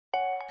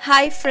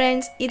Hi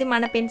friends, இது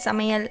மணப்பெண்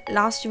சமையல்.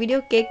 லாஸ்ட் வீடியோ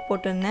கேக்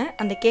போட்டுருந்தேன்.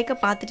 அந்த கேக்கை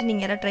பார்த்துட்டு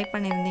நீங்கள் யாராவது ட்ரை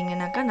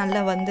பண்ணியிருந்தீங்கன்னாக்கா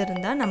நல்லா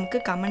வந்திருந்தா நமக்கு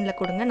கமெண்டில்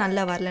கொடுங்க.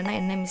 நல்லா வரலன்னா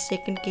என்ன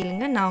மிஸ்டேக்குன்னு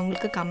கேளுங்க, நான்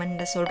உங்களுக்கு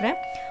கமெண்டில் சொல்கிறேன்.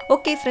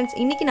 ஓகே ஃப்ரெண்ட்ஸ்,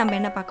 இன்றைக்கி நம்ம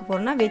என்ன பார்க்க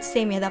போகிறோம்னா வெஜ்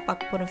சேமியா தான்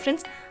பார்க்க போகிறோம்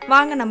ஃப்ரெண்ட்ஸ்.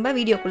 வாங்க நம்ம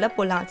வீடியோக்குள்ளே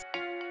போகலாம்.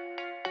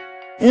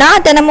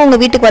 நான் தினமும்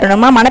உங்கள் வீட்டுக்கு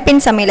வரணுமா?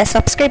 மணப்பெண் சமையலை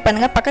சப்ஸ்கிரைப்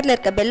பண்ணுங்கள், பக்கத்தில்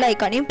இருக்க பெல்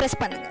ஐக்கானையும் ப்ரெஸ்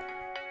பண்ணுங்கள்.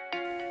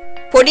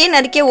 பொடியை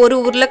நறுக்கிய ஒரு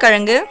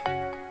உருளைக்கிழங்கு,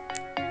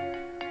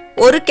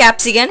 ஒரு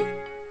கேப்சிகன்,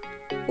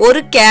 ஒரு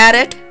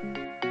கேரட்,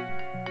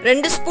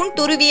 2 ஸ்பூன்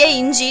துருவிய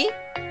இஞ்சி,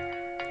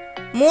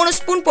 3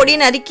 ஸ்பூன் பொடி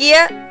நறுக்கிய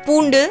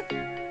பூண்டு,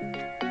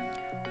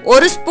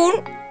 1 ஸ்பூன்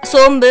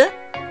சோம்பு,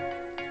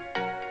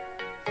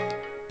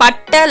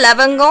 பட்டை,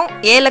 லவங்கம்,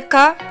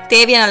 ஏலக்காய்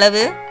தேவையான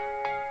அளவு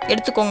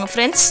எடுத்துக்கோங்க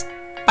ஃப்ரெண்ட்ஸ்.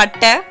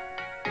 பட்டை,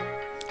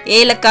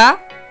 ஏலக்காய்,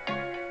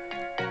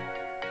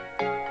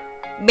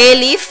 பே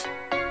லீஃப்,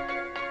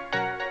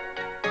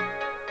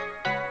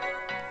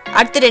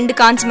 அடுத்து 2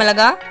 காஞ்ச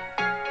மிளகாய்,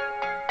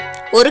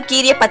 ஒரு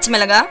கீரிய பச்சை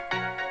மிளகாய்,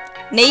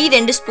 நெய்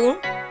 2 spoon,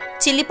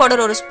 chilli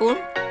powder 1 spoon,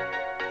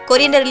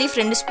 coriander leaf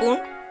 2 spoon,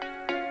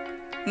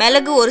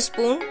 மிளகு 1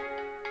 ஸ்பூன்,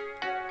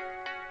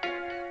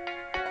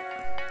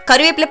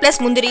 கருவேப்பிலை ப்ளஸ்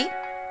முந்திரி,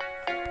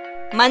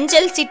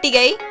 மஞ்சள்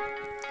சிட்டிகை,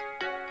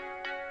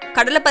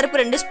 கடலைப்பருப்பு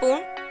 2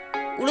 ஸ்பூன்,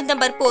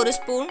 உளுந்தம்பருப்பு 1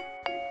 ஸ்பூன்,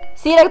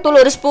 சீரகத்தூள்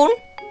 1 ஸ்பூன்,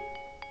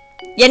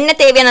 எண்ணெய்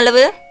தேவையான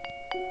அளவு,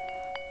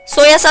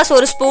 சோயா சாஸ்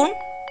 1 ஸ்பூன்,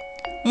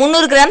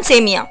 300 கிராம்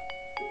சேமியா,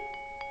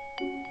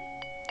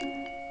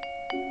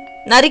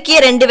 நறுக்கிய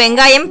 2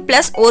 வெங்காயம்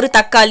ப்ளஸ் 1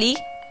 தக்காளி.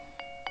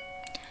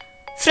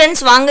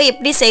 ஃப்ரெண்ட்ஸ், வாங்க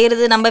எப்படி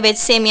செய்கிறது நம்ம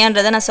வெஜ்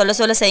சேமியான்றதை நான்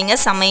சொல்ல செய்யுங்க.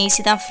 செம்ம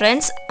ஈஸி தான்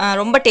ஃப்ரெண்ட்ஸ்.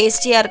 ரொம்ப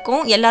டேஸ்டியாக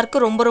இருக்கும்,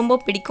 எல்லாருக்கும் ரொம்ப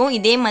பிடிக்கும்.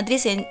 இதே மாதிரி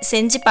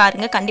செஞ்சு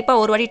பாருங்கள்,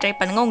 கண்டிப்பாக ஒரு வாட்டி ட்ரை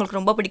பண்ணுங்கள், உங்களுக்கு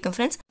ரொம்ப பிடிக்கும்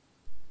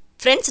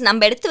ஃப்ரெண்ட்ஸ்.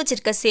 நம்ம எடுத்து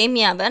வச்சுருக்க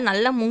சேமியாவை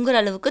நல்லா முங்குற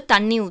அளவுக்கு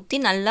தண்ணி ஊற்றி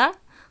நல்லா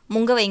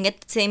முங்க வைங்க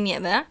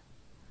சேமியாவை.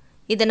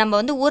 இதை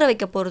நம்ம ஊற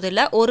வைக்க போகிறது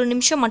இல்லை, 1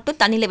 நிமிஷம் மட்டும்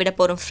தண்ணியில் விட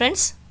போகிறோம்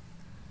ஃப்ரெண்ட்ஸ்.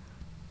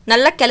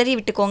 நல்லா கிளறி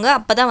விட்டுக்கோங்க,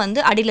 அப்போ தான்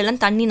அடியிலலாம்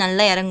தண்ணி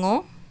நல்லா இறங்கும்.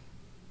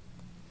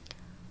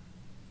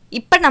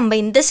 இப்போ நம்ம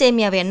இந்த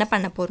சேமியாவை என்ன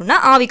பண்ண போகிறோம்னா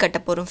ஆவி கட்ட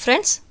போகிறோம்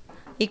ஃப்ரெண்ட்ஸ்.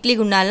 இட்லி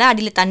குண்டால்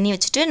அடியில் தண்ணி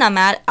வச்சுட்டு நான்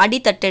அடி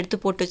தட்டை எடுத்து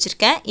போட்டு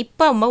வச்சுருக்கேன்.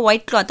 இப்போ நம்ம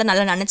ஒயிட் கிளாத்தை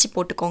நல்லா நனைச்சி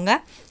போட்டுக்கோங்க.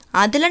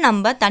 அதில்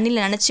நம்ம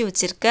தண்ணியில் நனைச்சி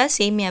வச்சுருக்க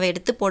சேமியாவை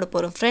எடுத்து போட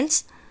போகிறோம் ஃப்ரெண்ட்ஸ்.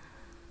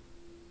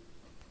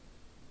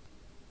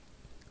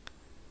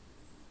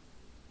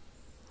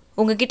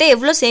 உங்ககிட்ட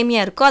எவ்வளோ சேமியா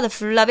இருக்கோ அதை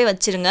ஃபுல்லாகவே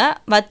வச்சுருங்க.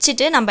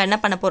 வச்சுட்டு நம்ம என்ன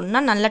பண்ண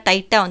போகிறோம்னா நல்லா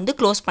டைட்டாக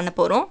க்ளோஸ் பண்ண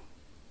போகிறோம்.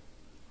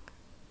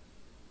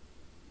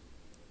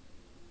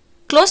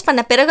 க்ளோஸ்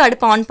பண்ண பிறகு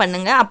அடுப்பை ஆன்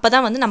பண்ணுங்கள், அப்போ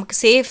தான் நமக்கு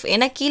சேஃப்.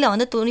 ஏன்னா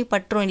கீழே துணி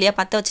பட்டுரும் இல்லையா,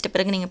 பற்ற வச்சுட்ட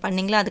பிறகு நீங்கள்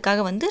பண்ணிங்களா,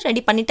 அதுக்காக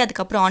ரெடி பண்ணிவிட்டு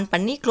அதுக்கப்புறம் ஆன்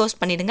பண்ணி க்ளோஸ்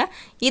பண்ணிவிடுங்க.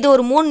 இது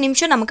ஒரு 3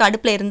 நிமிஷம் நமக்கு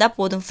அடுப்பில் இருந்தால்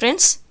போதும்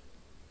ஃப்ரெண்ட்ஸ்.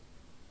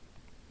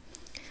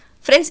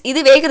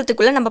 இது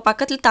வேகிறதுக்குள்ளே நம்ம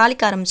பக்கத்தில்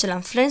தாளிக்க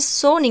ஆரம்பிச்சிடலாம் ஃப்ரெண்ட்ஸ்.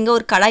 ஸோ நீங்கள்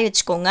ஒரு கடாய்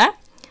வச்சுக்கோங்க.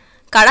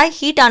 கடாய்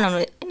ஹீட்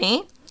ஆனோடனே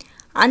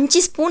 5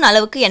 ஸ்பூன்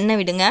அளவுக்கு எண்ணெய்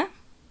விடுங்க.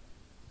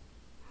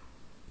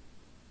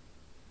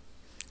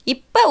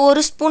 இப்போ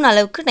 1 ஸ்பூன்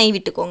அளவுக்கு நெய்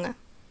விட்டுக்கோங்க.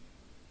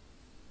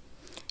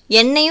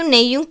 எண்ணெயும்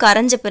நெய்யும்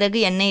கரைஞ்ச பிறகு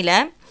எண்ணெயில்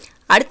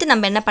அடுத்து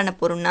நம்ம என்ன பண்ண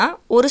போகிறோம்னா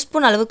 1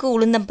 ஸ்பூன் அளவுக்கு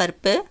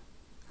உளுந்தம்பருப்பு,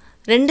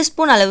 2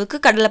 ஸ்பூன் அளவுக்கு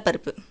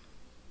கடலைப்பருப்பு.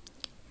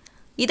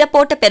 இதை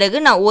போட்ட பிறகு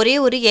நான் ஒரே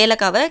ஒரு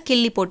ஏலக்காவை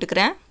கிள்ளி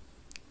போட்டுக்கிறேன்.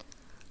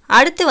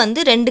 அடுத்து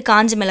 2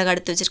 காஞ்ச மிளகாய்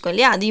எடுத்து வச்சுருக்கோம்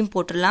இல்லையா, அதையும்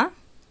போட்டுடலாம்.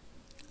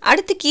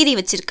 அடுத்து கீரி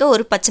வச்சுருக்க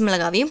ஒரு பச்சை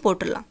மிளகாவையும்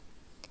போட்டுடலாம்.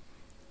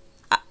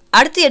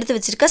 அடுத்து எடுத்து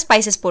வச்சுருக்க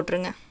ஸ்பைசஸ்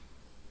போட்டுருங்க.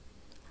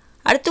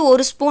 அடுத்து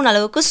 1 ஸ்பூன்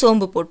அளவுக்கு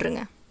சோம்பு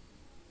போட்டுருங்க.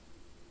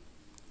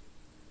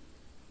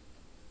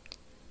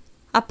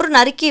 அப்புறம்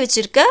நறுக்கி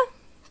வச்சுருக்க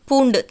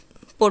பூண்டு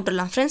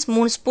போட்டுடலாம் ஃப்ரெண்ட்ஸ்.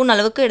 3 ஸ்பூன்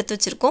அளவுக்கு எடுத்து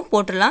வச்சுருக்கோம்,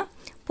 போட்டுடலாம்.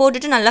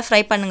 போட்டுட்டு நல்லா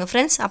ஃப்ரை பண்ணுங்கள்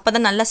ஃப்ரெண்ட்ஸ். அப்போ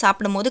தான் நல்லா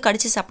சாப்பிடும் போது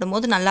கடிச்சு சாப்பிடும்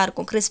போது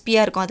நல்லாயிருக்கும்,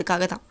 கிறிஸ்பியாக இருக்கும்,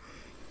 அதுக்காக தான்.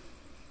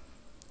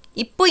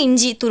 இப்போ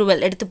இஞ்சி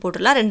துருவல் எடுத்து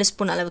போட்டுடலாம் 2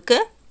 ஸ்பூன் அளவுக்கு.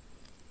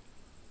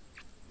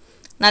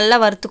 நல்லா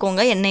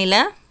வறுத்துக்கோங்க எண்ணெயில்.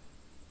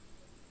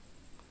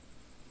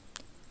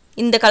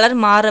 இந்த கலர்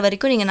மாறுற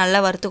வரைக்கும் நீங்கள் நல்லா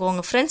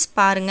வறுத்துக்கோங்க ஃப்ரெண்ட்ஸ்.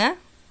 பாருங்கள்,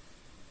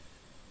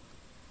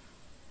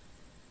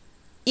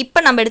 இப்போ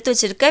நம்ம எடுத்து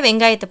வச்சுருக்க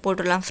வெங்காயத்தை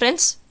போட்டுடலாம்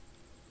ஃப்ரெண்ட்ஸ்.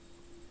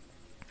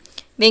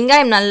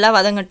 வெங்காயம் நல்லா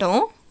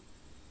வதங்கட்டும்.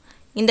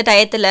 இந்த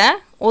டயத்தில்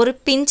ஒரு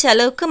பிஞ்ச்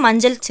அளவுக்கு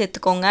மஞ்சள்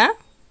சேர்த்துக்கோங்க.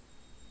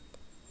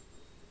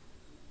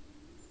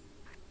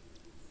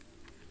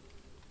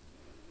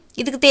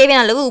 இதுக்கு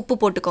தேவையான அளவு உப்பு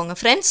போட்டுக்கோங்க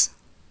ஃப்ரெண்ட்ஸ்.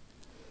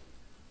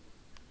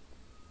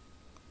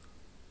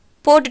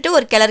 போட்டுட்டு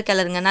ஒரு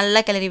கிளறுங்க, நல்லா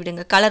கிளறி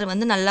விடுங்க. கலர்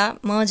நல்லா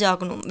மர்ஜ்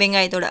ஆகணும்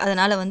வெங்காயத்தோடு,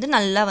 அதனால்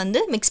நல்லா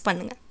மிக்ஸ்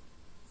பண்ணுங்கள்.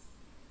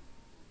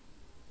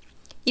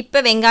 இப்போ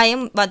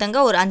வெங்காயம் வதங்க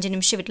ஒரு 5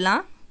 நிமிஷம்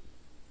விடலாம்.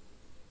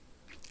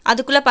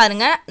 அதுக்குள்ளே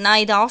பாருங்கள்,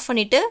 நான் இதை ஆஃப்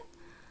பண்ணிவிட்டு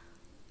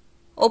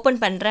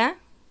ஓப்பன் பண்ணுறேன்.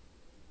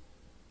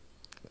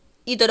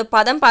 இதோட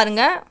பதம்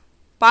பாருங்கள்,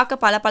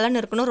 பார்க்க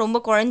பலன்னு இருக்கணும், ரொம்ப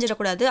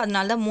குழஞ்சிடக்கூடாது.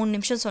 அதனால தான் 3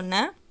 நிமிஷம்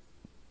சொன்னேன்.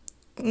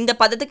 இந்த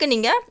பதத்துக்கு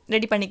நீங்கள்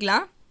ரெடி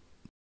பண்ணிக்கலாம்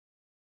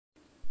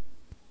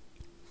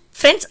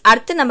ஃப்ரெண்ட்ஸ்.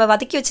 அடுத்து நம்ம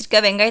வதக்கி வச்சுருக்க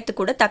வெங்காயத்து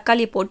கூட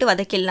தக்காளியை போட்டு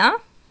வதக்கிடலாம்.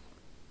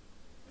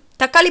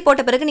 தக்காளி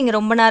போட்ட பிறகு நீங்கள்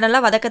ரொம்ப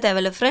நேரம்லாம் வதக்க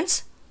தேவையில்லை ஃப்ரெண்ட்ஸ்.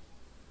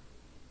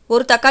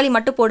 ஒரு தக்காளி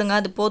மட்டும் போடுங்க,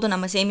 அது போதும்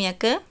நம்ம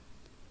சேமியாக்கு.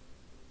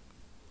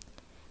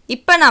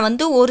 இப்போ நான்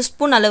வந்து 1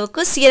 ஸ்பூன்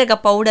அளவுக்கு சீரக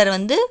பவுடர்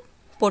வந்து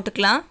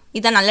போட்டுக்கலாம்.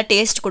 இதான் நல்ல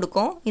டேஸ்ட்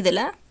கொடுக்கும்,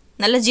 இதில்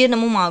நல்ல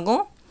ஜீரணமும்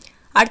ஆகும்.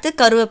 அடுத்து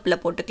கருவேப்பிலை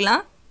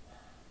போட்டுக்கலாம்.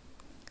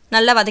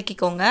 நல்லா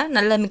வதக்கிக்கோங்க,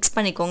 நல்லா மிக்ஸ்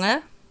பண்ணிக்கோங்க.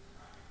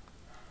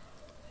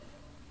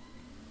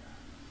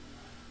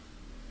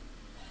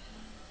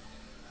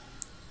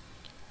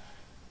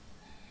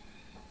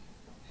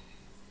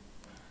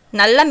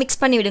 நல்லா மிக்ஸ்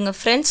பண்ணி விடுங்க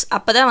ஃப்ரெண்ட்ஸ்,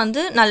 அப்போ தான்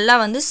வந்து நல்லா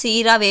வந்து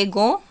சீராக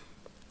வேகும்.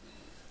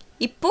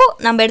 இப்போது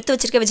நம்ம எடுத்து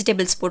வச்சுருக்க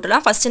வெஜிடபிள்ஸ்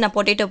போட்டுடலாம். ஃபஸ்ட்டு நான்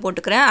பொட்டேட்டோ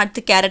போட்டுக்கிறேன்,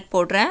 அடுத்து கேரட்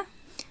போடுறேன்.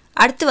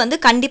 அடுத்து வந்து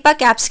கண்டிப்பாக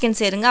கேப்சிகம்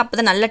சேருங்க, அப்போ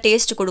தான் நல்ல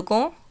டேஸ்ட்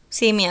கொடுக்கும்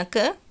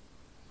சேமியாவுக்கு.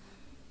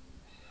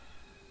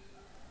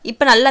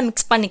 இப்போ நல்லா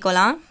மிக்ஸ்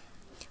பண்ணிக்கலாம்.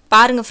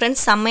 பாருங்கள்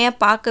ஃப்ரெண்ட்ஸ், செம்மையாக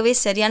பார்க்கவே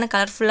சரியான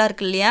கலர்ஃபுல்லாக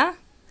இருக்கு இல்லையா?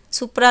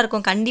 சூப்பராக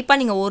இருக்கும். கண்டிப்பாக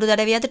நீங்கள் ஒரு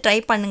தடவையாவது ட்ரை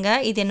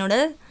பண்ணுங்கள். இது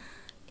என்னோடய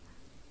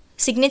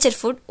சிக்னேச்சர்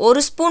ஃபுட்.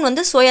 1 ஸ்பூன்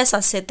வந்து சோயா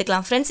சாஸ்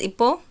சேர்த்துக்கலாம் ஃப்ரெண்ட்ஸ்.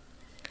 இப்போது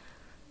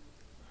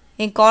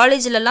என்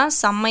காலேஜிலலாம்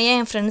செம்மையாக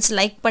என் ஃப்ரெண்ட்ஸ்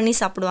லைக் பண்ணி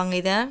சாப்பிடுவாங்க.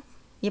 இதை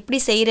எப்படி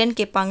செய்கிறேன்னு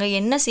கேட்பாங்க,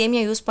 என்ன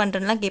சேமியா யூஸ்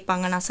பண்ணுறேன்லாம்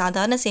கேட்பாங்க. நான்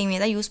சாதாரண சேமியா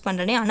தான் யூஸ்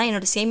பண்ணுறேனே, ஆனால்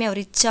என்னோடய சேமியா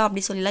ரிச்சா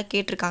அப்படி சொல்லிலாம்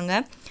கேட்டிருக்காங்க.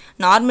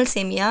 நார்மல்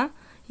சேமியா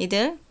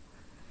இது.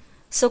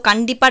 ஸோ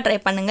கண்டிப்பாக ட்ரை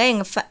பண்ணுங்கள்.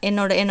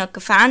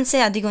 எனக்கு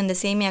ஃபேன்ஸே அதிகம் இந்த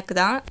சேமியாவுக்கு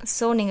தான்.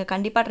 ஸோ நீங்கள்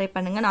கண்டிப்பாக ட்ரை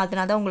பண்ணுங்கள். நான்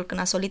அதனால தான் உங்களுக்கு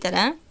நான்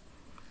சொல்லித்தரேன்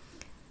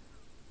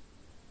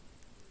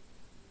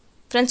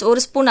ஃப்ரெண்ட்ஸ்.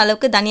 1 ஸ்பூன்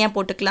அளவுக்கு தனியா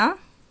போட்டுக்கலாம்.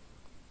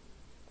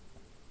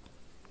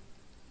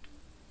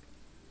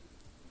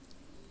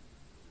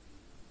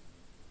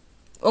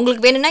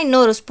 உங்களுக்கு வேணும்னா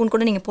இன்னொரு ஸ்பூன்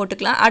கூட நீங்கள்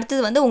போட்டுக்கலாம்.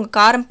 அடுத்தது வந்து உங்கள்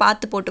காரம்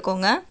பார்த்து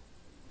போட்டுக்கோங்க.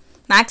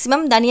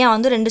 மேக்ஸிமம் தனியா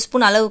வந்து 2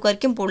 ஸ்பூன் அளவுக்கு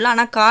வரைக்கும் போடலாம்.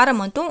 ஆனால் காரம்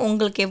மட்டும்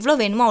உங்களுக்கு எவ்வளோ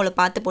வேணுமோ அவ்வளோ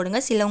பார்த்து போடுங்க.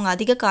 சிலவங்க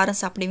அதிக காரம்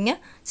சாப்பிடுவீங்க,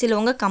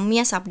 சிலவங்க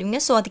கம்மியாக சாப்பிடுவீங்க.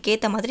 ஸோ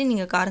அதுக்கேற்ற மாதிரி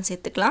நீங்கள் காரம்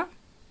சேர்த்துக்கலாம்.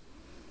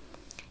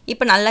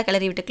 இப்போ நல்லா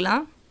கிளறி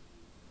விட்டுக்கலாம்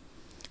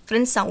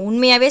ஃப்ரெண்ட்ஸ்.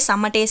 உண்மையாகவே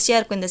செம்ம டேஸ்டியாக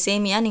இருக்கும் இந்த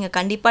சேமியா. நீங்கள்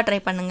கண்டிப்பாக ட்ரை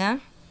பண்ணுங்கள்.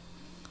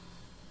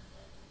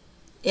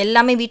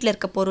 எல்லாமே வீட்டில்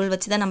இருக்க பொருள்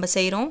வச்சு தான் நம்ம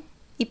செய்கிறோம்.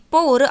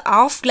 இப்போது ஒரு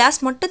 1/2 கிளாஸ்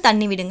மட்டும்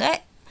தண்ணி விடுங்க.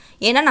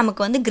 ஏன்னா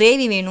நமக்கு வந்து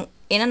கிரேவி வேணும்.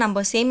 ஏன்னா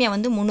நம்ம சேமியா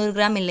வந்து 300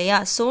 கிராம் இல்லையா?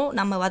 ஸோ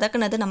நம்ம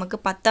வதக்குனது நமக்கு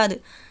பத்தாது.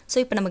 ஸோ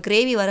இப்போ நம்ம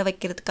கிரேவி வர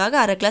வைக்கிறதுக்காக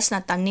 1/2 கிளாஸ்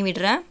நான் தண்ணி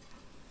விடுறேன்.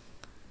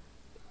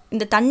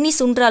 இந்த தண்ணி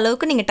சுண்டுற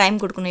அளவுக்கு நீங்கள்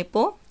டைம் கொடுக்கணும்.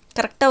 இப்போது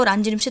கரெக்டாக ஒரு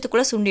 5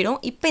 நிமிஷத்துக்குள்ளே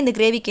சுண்டிடும். இப்போ இந்த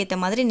கிரேவிக்கு ஏற்ற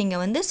மாதிரி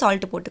நீங்கள் வந்து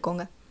சால்ட்டு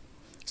போட்டுக்கோங்க.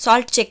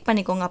 சால்ட் செக்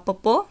பண்ணிக்கோங்க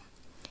அப்பப்போ.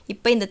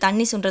 இப்போ இந்த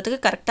தண்ணி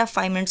சுண்டுறதுக்கு கரெக்டாக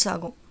 5 மினிட்ஸ்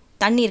ஆகும்.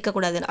 தண்ணி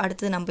இருக்கக்கூடாது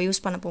அடுத்தது நம்ம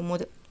யூஸ் பண்ண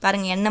போகும்போது.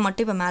 பாருங்கள், எண்ணெய்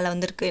மட்டும் இப்போ மேலே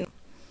வந்திருக்கு.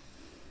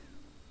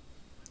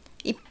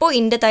 இப்போது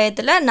இந்த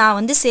டயத்தில் நான்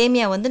வந்து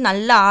சேமியா வந்து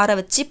நல்லா ஆற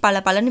வச்சு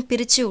பலன்னு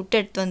பிரித்து விட்டு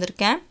எடுத்து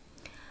வந்திருக்கேன்.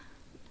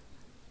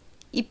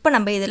 இப்போ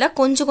நம்ம இதில்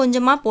கொஞ்சம்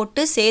கொஞ்சமாக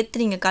போட்டு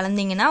சேர்த்து நீங்கள்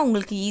கலந்தீங்கன்னா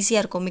உங்களுக்கு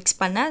ஈஸியாக இருக்கும் மிக்ஸ்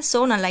பண்ண. ஸோ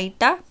நான்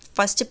லைட்டாக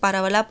ஃபஸ்ட்டு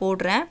பரவலாக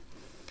போடுறேன்.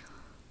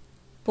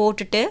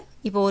 போட்டுட்டு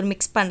இப்போ ஒரு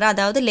மிக்ஸ் பண்ணுறேன்.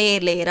 அதாவது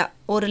லேயராக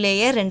 1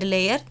 லேயர் 2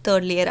 லேயர்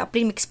 3rd லேயர்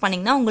அப்படி மிக்ஸ்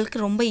பண்ணிங்கன்னா உங்களுக்கு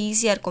ரொம்ப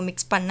ஈஸியாக இருக்கும்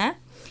மிக்ஸ் பண்ண.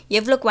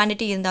 எவ்வளோ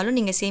குவான்டிட்டி இருந்தாலும்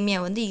நீங்கள் சேமியா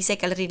வந்து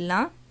ஈஸியாக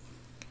கிளறிடலாம்.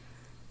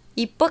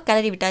 இப்போ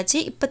கிளறி விட்டாச்சு.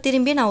 இப்போ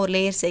திரும்பி நான் ஒரு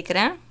லேயர்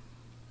சேர்க்குறேன்.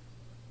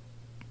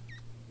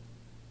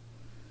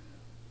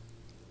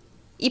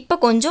 இப்போ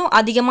கொஞ்சம்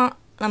அதிகமாக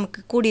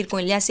நமக்கு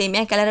கூடியிருக்கும் இல்லையா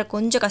சேமியா, கிளற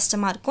கொஞ்சம்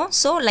கஷ்டமாக இருக்கும்.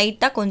 ஸோ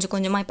லைட்டாக கொஞ்சம்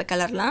கொஞ்சமாக இப்போ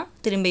கிளறலாம்.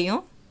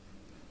 திரும்பியும்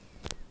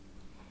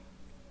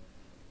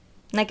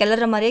நான்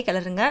கிளற மாதிரியே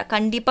கிளறுங்க.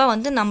 கண்டிப்பாக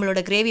வந்து நம்மளோட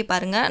கிரேவி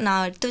பாருங்கள்,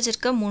 நான் எடுத்து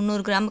வச்சுருக்க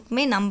 300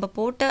 கிராமுக்குமே நம்ம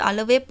போட்ட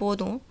அளவே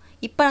போதும்.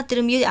 இப்போ நான்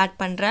திரும்பியும் ஆட்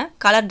பண்ணுறேன்.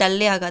 கலர்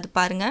டல்லே ஆகாது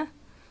பாருங்கள்.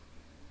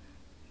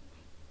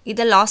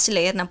 இதை லாஸ்ட்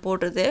லேயர் நான்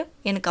போடுறது.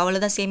 எனக்கு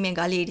அவ்வளோதான், சேமியா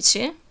காலி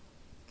ஆயிடுச்சு.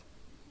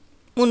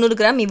 300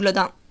 கிராம் இவ்வளோ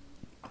தான்.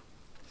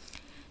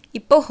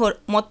 இப்போ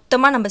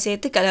மொத்தமாக நம்ம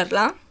சேர்த்து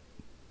கிளறலாம்.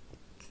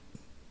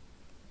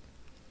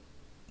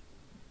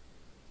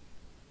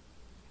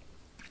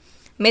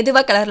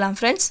 மெதுவாக கிளறலாம்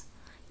ஃப்ரெண்ட்ஸ்.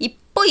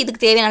 இப்போ இதுக்கு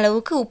தேவையான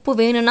அளவுக்கு உப்பு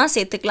வேணும்னா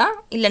சேர்த்துக்கலாம்,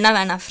 இல்லைன்னா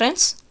வேணாம்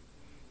ஃப்ரெண்ட்ஸ்.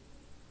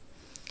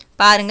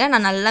 பாருங்கள்,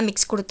 நான் நல்லா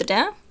மிக்ஸ்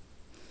கொடுத்துட்டேன்.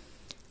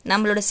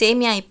 நம்மளோட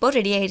சேமியா இப்போது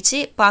ரெடி ஆயிடுச்சு.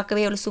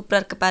 பார்க்கவே எவ்வளோ சூப்பராக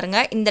இருக்குது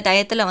பாருங்கள். இந்த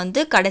டயத்தில் வந்து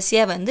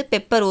கடைசியாக வந்து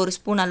பெப்பர் 1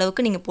 ஸ்பூன்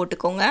அளவுக்கு நீங்கள்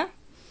போட்டுக்கோங்க.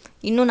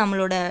 இன்னும்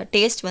நம்மளோட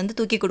டேஸ்ட் வந்து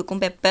தூக்கி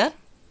கொடுக்கும் பெப்பர்.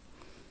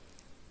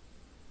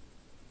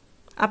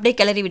 அப்படியே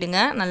கிளறி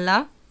விடுங்க நல்லா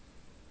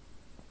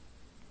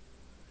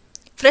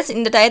ஃப்ரெண்ட்ஸ்.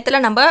 இந்த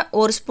டயத்தில் நம்ம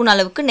 1 ஸ்பூன்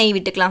அளவுக்கு நெய்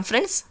விட்டுக்கலாம்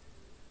ஃப்ரெண்ட்ஸ்.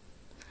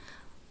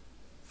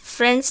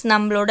 ஃப்ரெண்ட்ஸ்,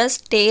 நம்மளோட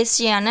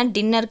டேஸ்டியான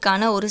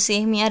டின்னருக்கான ஒரு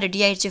சேமியா ரெடி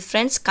ஆயிடுச்சு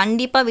ஃப்ரெண்ட்ஸ்.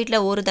 கண்டிப்பாக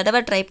வீட்டில் ஒரு தடவை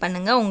ட்ரை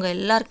பண்ணுங்கள், உங்கள்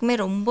எல்லாருக்குமே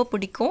ரொம்ப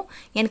பிடிக்கும்.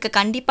 எனக்கு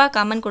கண்டிப்பாக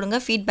கமெண்ட் கொடுங்க,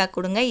 ஃபீட்பேக்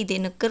கொடுங்க. இது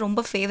எனக்கு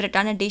ரொம்ப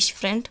ஃபேவரட்டான டிஷ்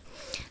ஃப்ரெண்ட்.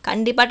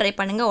 கண்டிப்பாக ட்ரை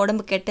பண்ணுங்கள்.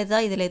 உடம்பு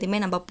கெட்டதாக இதில் எதுவுமே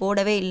நம்ம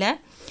போடவே இல்லை.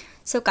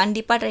 ஸோ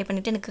கண்டிப்பாக ட்ரை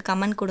பண்ணிவிட்டு எனக்கு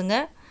கமெண்ட் கொடுங்க.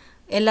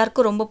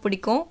 எல்லாருக்கும் ரொம்ப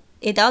பிடிக்கும்.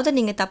 ஏதாவது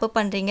நீங்கள் தப்பு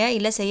பண்ணுறீங்க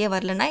இல்லை செய்ய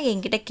வரலன்னா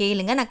என்கிட்ட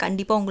கேளுங்க, நான்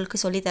கண்டிப்பாக உங்களுக்கு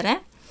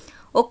சொல்லித்தரேன்.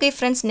 ஓகே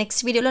ஃப்ரெண்ட்ஸ்,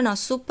 நெக்ஸ்ட் வீடியோவில் நான்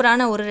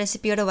சூப்பரான ஒரு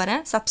ரெசிபியோடு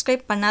வரேன்.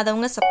 சப்ஸ்கிரைப்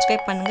பண்ணாதவங்க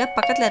சப்ஸ்கிரைப் பண்ணுங்கள்,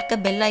 பக்கத்தில் இருக்க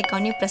பெல்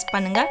ஐக்கானையும் ப்ரெஸ்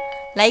பண்ணுங்கள்,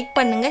 லைக்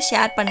பண்ணுங்கள்,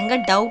 ஷேர்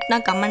பண்ணுங்கள். டவுட்னா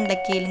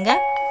கமெண்ட்டில் கேளுங்க,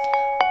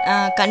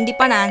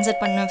 கண்டிப்பாக நான்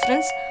ஆன்சர் பண்ணுவேன்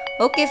friends.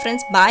 Okay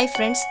friends, bye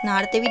friends. நான்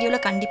அடுத்த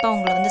வீடியோவில் கண்டிப்பாக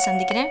உங்களை வந்து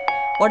சந்திக்கிறேன்.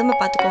 உடம்பை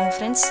பார்த்துக்கோங்க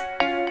ஃப்ரெண்ட்ஸ்.